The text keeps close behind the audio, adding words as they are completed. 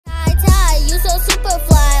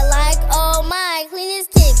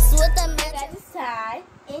with the guys, it's Ty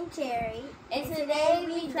and Cherry, and today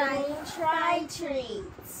we doing try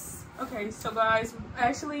treats. Okay, so guys,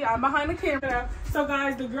 actually I'm behind the camera. So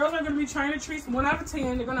guys, the girls are gonna be trying to treat 1 out of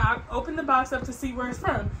 10. They're gonna open the box up to see where it's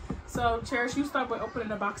from. So Cherish, you start by opening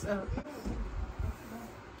the box up.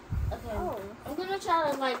 Okay, I'm gonna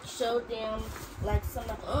try to like show them like some.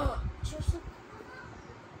 What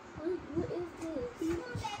is this?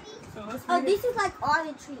 So let's this is like all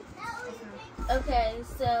the treats. Okay,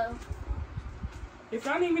 so if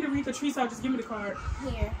y'all need me to read the treats out, just give me the card.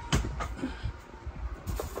 Here.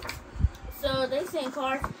 So they saying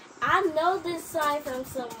cards. I know this sign from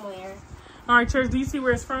somewhere. All right, Cherish, do you see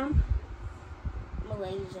where it's from?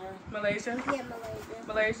 Malaysia. Malaysia? Yeah, Malaysia.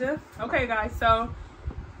 Malaysia? Okay, guys, so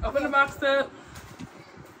open the box up.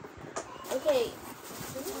 Okay.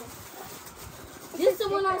 This is the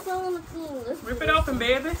one I saw on the thing. Let's rip it open,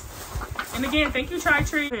 baby. And again, thank you, Try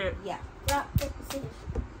Treat. Yeah.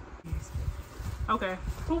 Okay.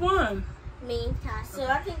 Who won? Me. So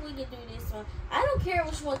I think we can do this one. I don't care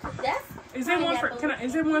which one, cause that's. Is there one for?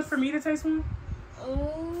 Is there one for me to taste one?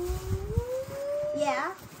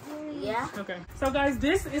 Yeah. Yeah. Okay. So guys,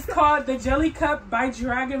 this is called the Jelly Cup by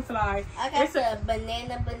Dragonfly. I got the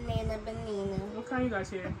banana. What kind you got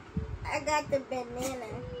here? I got the banana.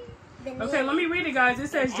 Okay, let me read it, guys. It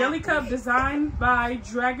says Jelly Cup designed by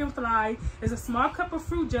Dragonfly is a small cup of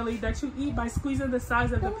fruit jelly that you eat by squeezing the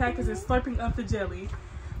sides of the package and slurping up the jelly.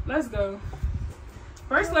 Let's go.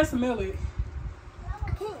 First, let's smell it. I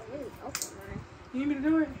can't really open mine. You need me to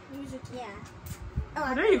do it? Use it. Yeah.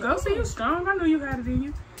 Oh, there you go. See, you strong. I knew you had it in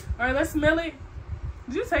you. All right, let's smell it.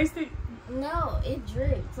 Did you taste it? No, it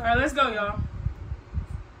drips. All right, let's go, y'all.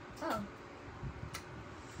 Oh.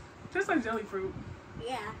 Just like jelly fruit.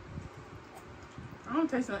 Yeah. I don't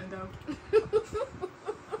taste nothing, though.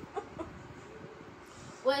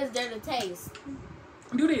 What is there to taste?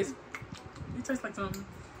 Do this. You taste like something.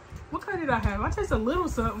 What kind did I have? I taste a little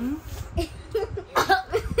something. Shay.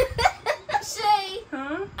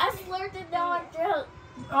 Huh? I slurped it down my throat.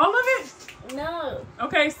 All of it? No.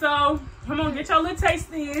 Okay, so come on, get your little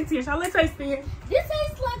taste in. Get your little taste in. This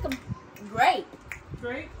tastes like a grape.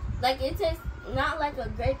 Grape? Like it tastes not like a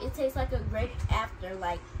grape. It tastes like a grape after,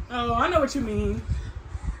 like. Oh, I know what you mean.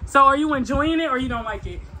 So are you enjoying it or you don't like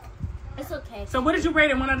it? It's okay. So what did you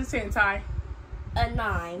rate it 1 out of 10, Ty? A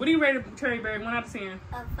 9. What do you rate it, CherryBerry? 1 out of 10?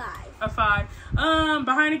 A 5. A 5.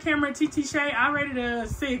 Behind the camera, TT Shay, I rated a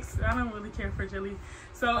 6. I don't really care for jelly.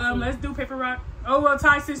 So let's do paper rock. Oh well,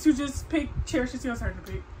 Ty, since you just picked Cherish, it's your turn to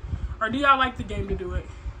pick. Or do y'all like the game to do it?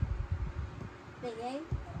 The game?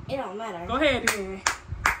 It don't matter. Go ahead then.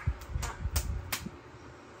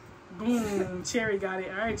 Boom, Cherry got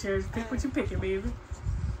it. All right, Cherry, pick what you picking, baby.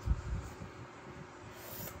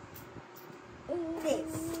 This.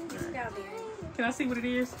 Strawberry. Can I see what it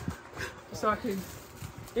is? So I can.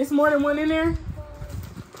 It's more than one in there?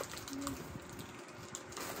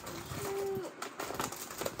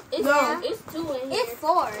 It's 2 in here. It's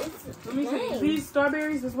 4. Let me see. These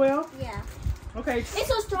strawberries as well? Yeah. Okay. It's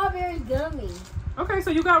a strawberry gummy. Okay,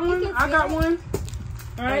 so you got one. I got one.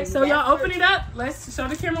 All right, so y'all open it up. Let's show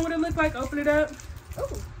the camera what it looks like. Open it up.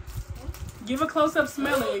 Ooh. Give a close-up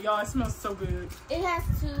smell of it, y'all. It smells so good. It has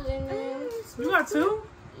 2 in there. You got 2?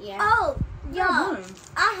 Yeah. Oh, y'all.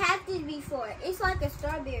 I had this before. It's like a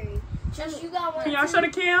strawberry. Just you got one. Can y'all show the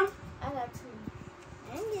cam? I got 2.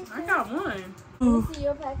 I got 1. Let me see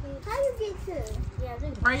your package. How you get 2? Yeah, I do.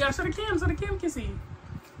 All right, y'all show the cam so the cam can see.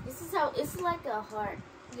 This is how it's like a heart.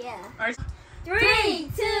 Yeah. All right. 3,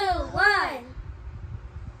 2, 1.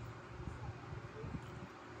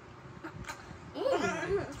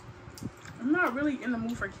 I'm not really in the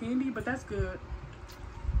mood for candy, but that's good.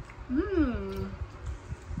 Mmm.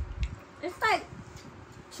 It's like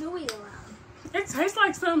chewy around. It tastes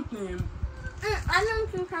like something. I know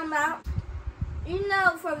what you're talking about. You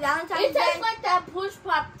know, for Valentine's Day. It tastes like that push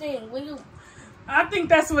pop thing when you. I think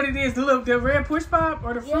that's what it is. The red push pop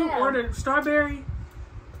or the fruit or the strawberry.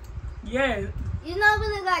 Yeah. You know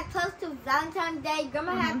when it got close to Valentine's Day,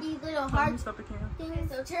 Grandma had these little hearts things.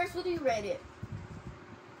 So, Cherish, what do you rate it?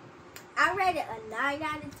 I rated a 9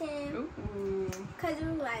 out of 10. Ooh. Because it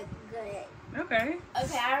was like good. Okay.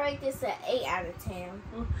 Okay, I rate this an 8 out of 10.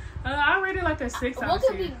 I rated like a 6 out of 10. What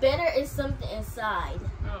could be better is something inside.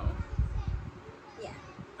 Oh. Yeah.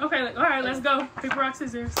 Okay, all right, let's go. Paper, rock,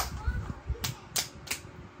 scissors.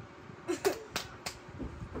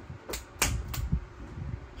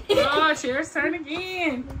 Oh, Cher's turn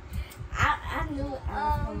again. I knew it.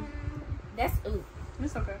 That's ooh.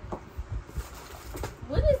 It's okay.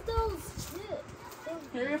 What is those?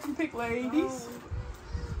 Hurry up and pick, ladies.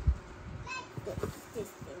 This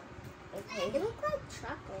thing. Okay. It looks like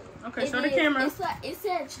chocolate. Okay, show the camera. It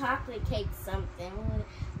said chocolate cake something.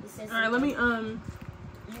 All right, let me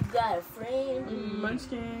You got a friend.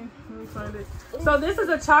 Munchkin. Let me find it. So this is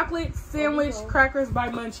a chocolate sandwich crackers by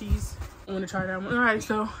Munchies. I want to try that one. All right,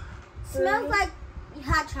 so smells like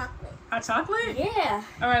hot chocolate. Hot chocolate? Yeah.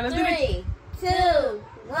 All right, let's do it. 3, 2,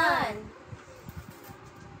 1.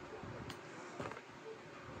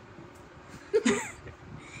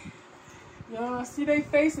 Y'all see their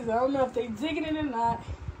faces. I don't know if they digging it or not.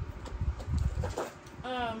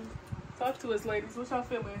 Talk to us, ladies. What y'all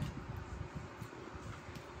feeling?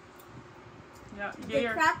 Yeah, the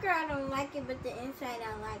cracker, I don't like it, but the inside,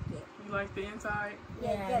 I like it. You like the inside?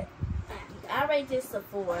 Yeah. I rate this a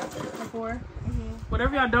 4. A 4?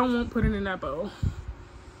 Whatever y'all don't want, put it in that bowl.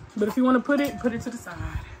 But if you want to put it to the side.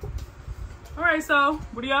 All right, so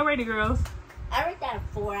what are y'all rating, girls? I rate that a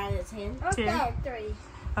 4 out of 10. Okay, 10. 3.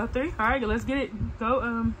 Oh, 3? All right, let's get it.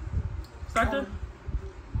 Go. Start the.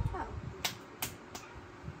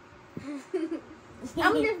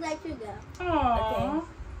 I'm just let you go. Aww. Okay.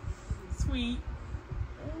 Sweet.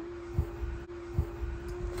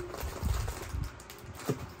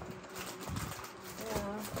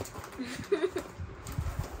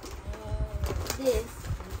 This.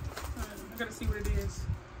 I gotta see what it is.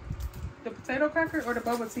 The potato cracker or the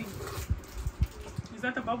bubble tea? Is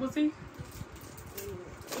that the bubble tea?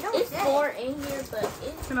 It's 4 in here, but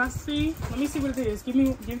it's... Can I see? Let me see what it is.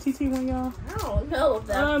 Give TT one, y'all. I don't know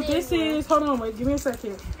about this is... Hold on, wait. Give me a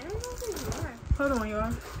second. I don't know if it's more. Hold on,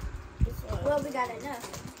 y'all. Well, we got enough.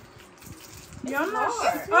 Yeah, I'm not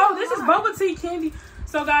sure. Oh, this is boba tea candy.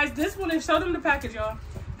 So, guys, this one is... Show them the package, y'all.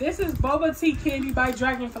 This is boba tea candy by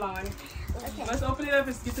Dragonfly. Okay. Let's open it up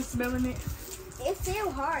and get the smell in it. It's still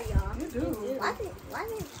hard, y'all. You do. Why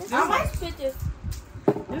I might spit this.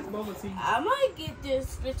 This boba tea. I might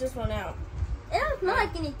spit this one out. It don't smell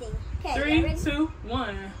like anything. Okay. 3, 2,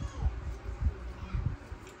 1.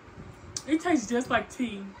 It tastes just like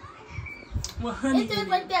tea. With honey. It tastes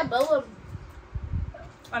like that boba.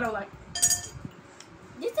 I don't like.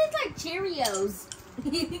 This tastes like Cheerios.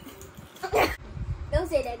 Don't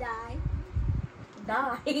say they die.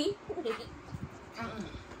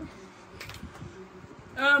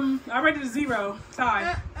 I rated a 0.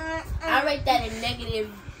 Tie. I rate that a negative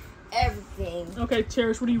everything. Okay,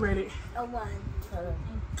 Cherish, what do you rate it? A 1.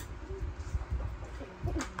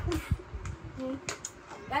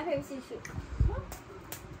 Got her sushi.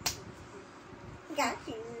 Got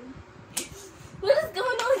you. What is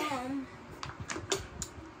going on?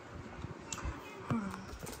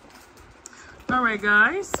 All right,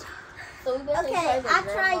 guys. So we okay, I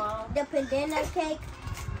tried the pandan cake.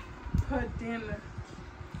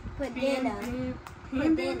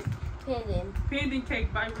 Pandan cake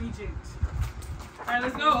by Regent. All right,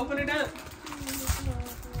 let's go. Open it up.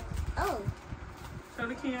 Oh. Show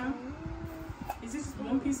the cam. Is this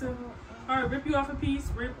one piece of... All right, rip you off a piece.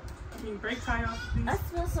 Break tie off a piece. I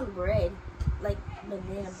smell some bread. Like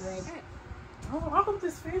banana bread. Oh, I hope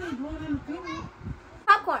this fan is blowing in the thing.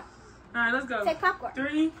 Popcorn. All right, let's go. Take popcorn.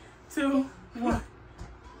 3, 2, 1.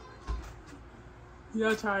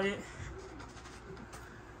 Y'all try it.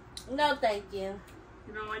 No, thank you.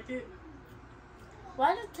 You don't like it?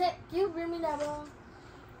 Why can you bring me that bowl?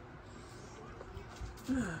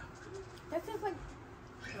 That tastes like...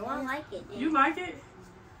 I don't like it. Dude. You like it?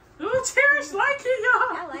 Ooh, Cherish like it,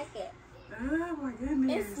 y'all. I like it. Oh my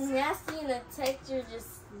goodness. It's nasty and the texture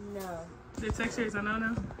just no. The texture is a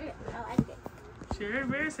no-no? I like it.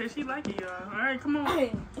 CherryBerry says she like it, y'all. All right, come on.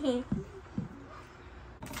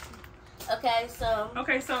 Okay, so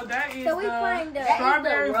that is so we find the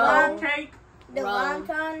strawberry roll cake. The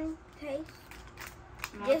wonton taste.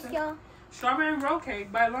 This, y'all. Strawberry roll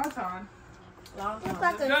cake by Wonton. Looks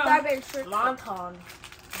like a strawberry shrimp. Wonton.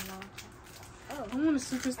 Oh. I want to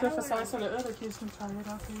shoot this stuff aside so the other kids can try it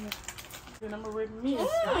out there. Then I'm gonna rate me.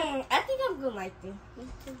 I think I'm gonna like this.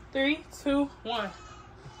 3, 2, 1.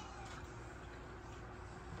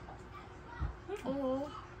 Ooh.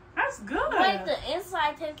 That's good. Wait, the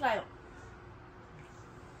inside tastes like...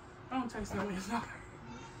 I don't taste no inside.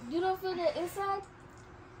 You don't feel the inside?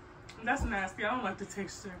 That's nasty. I don't like the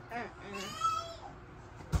texture.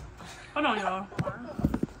 Hold on, y'all.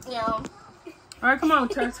 Yeah. All right, come on,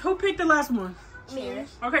 Tess. Who picked the last one? Me.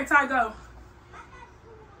 Okay, Ty, go.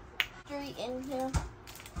 3 in here.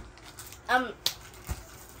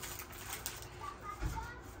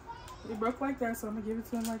 It broke like that, so I'm gonna give it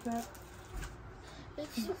to him like that.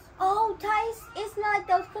 Oh, Tice, it's not like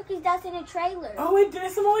those cookies that's in the trailer. Oh, it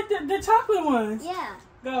did some like the chocolate ones. Yeah.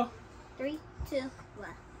 Go. 3, 2, 1.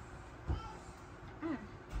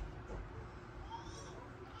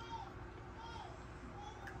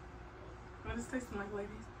 What does it taste like,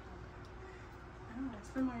 ladies?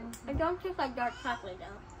 It don't taste like dark chocolate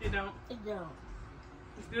though. It don't? It don't.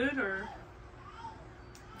 It's good or?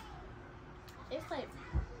 It's like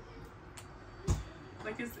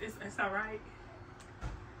it's alright.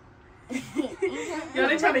 Yo,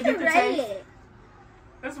 they trying to get the taste.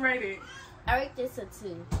 Let's rate it. I rate this a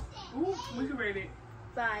 2. Ooh, we can rate it.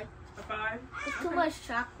 5. A 5? It's too much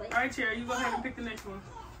chocolate. Alright, Cherry, you go ahead and pick the next one.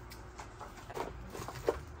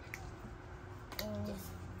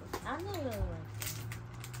 I know the one.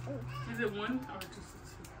 Is it 1 or just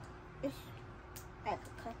a 2? It's like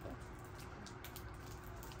a couple.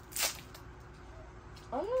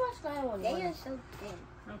 I don't know what's going on. They are so thin.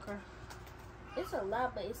 Okay. It's a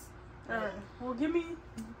lot, but it's... Alright. Well, give me...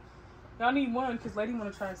 Y'all need one because Lady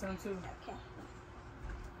want to try some too. Okay.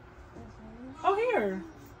 Oh, here.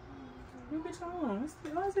 You get your own.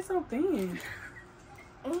 Why is it so thin?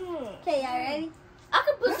 Okay, y'all ready? I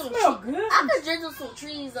could put some smell good. I could drizzle some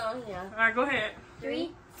trees on here. Alright, go ahead.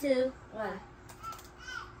 3, 2, 1.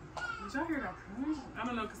 Did y'all hear that? I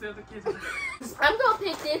don't know because the other kids are... I'm going to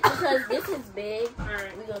pick this because this is big.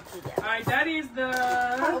 Alright. We're going to do that. Alright, that is the...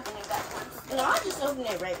 I'll open it backwards. No, I'll just open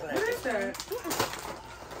it regular. What is that?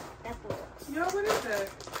 Yo, what is that?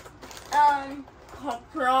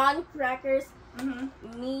 Prawn crackers.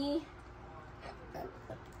 Me.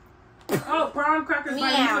 Oh, prawn crackers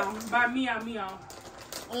by Meow Meow.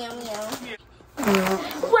 Meow Meow. Yeah.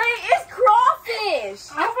 Wait, it's crawfish.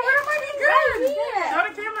 Oh, for real, it might be good. Yeah. Show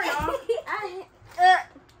the camera, y'all.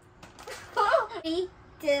 3,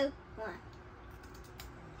 2, 1.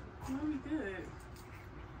 It might be good.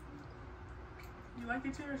 You like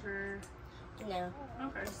it, Cherry? Or... No.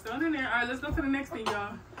 Okay, still in there. All right, let's go to the next thing,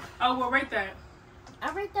 y'all. Oh, well, rate that.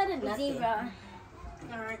 I rate that a nothing. 0.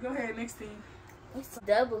 All right, go ahead. Next thing. It's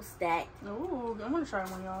double stacked. Ooh, I want to try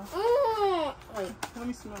one, y'all. Wait, let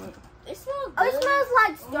me smell it. It smells good. Oh, it smells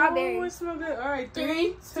like strawberry. Oh, it smells good. All right,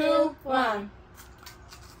 3, 2, 1.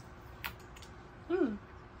 Good.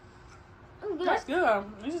 That's good. I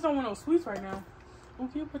just don't want no sweets right now. Oh,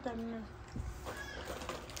 can you put that in there?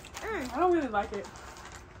 I don't really like it.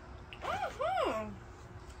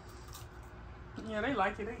 Yeah, they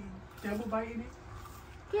like it. They double biting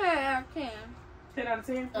it. 10 out of 10. 10 out of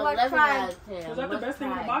 10? 11 out of 10. Was that the best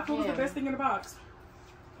thing in the box? What was the best thing in the box?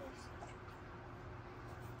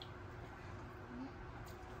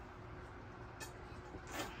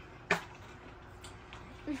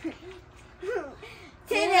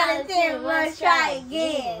 Ten out of 10. Let's try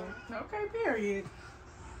again. Okay, period.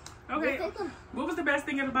 Okay, what was the best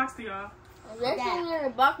thing in the box to y'all? The best thing in the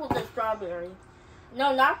box was the strawberry.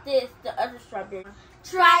 No, not this. The other strawberry.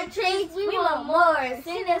 Try treats. We want more.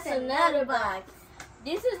 Send us another box.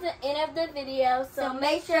 This is the end of the video, so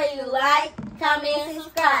make sure you like, comment, and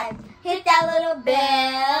subscribe. Hit that little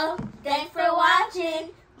bell. Thanks for watching.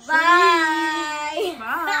 Bye.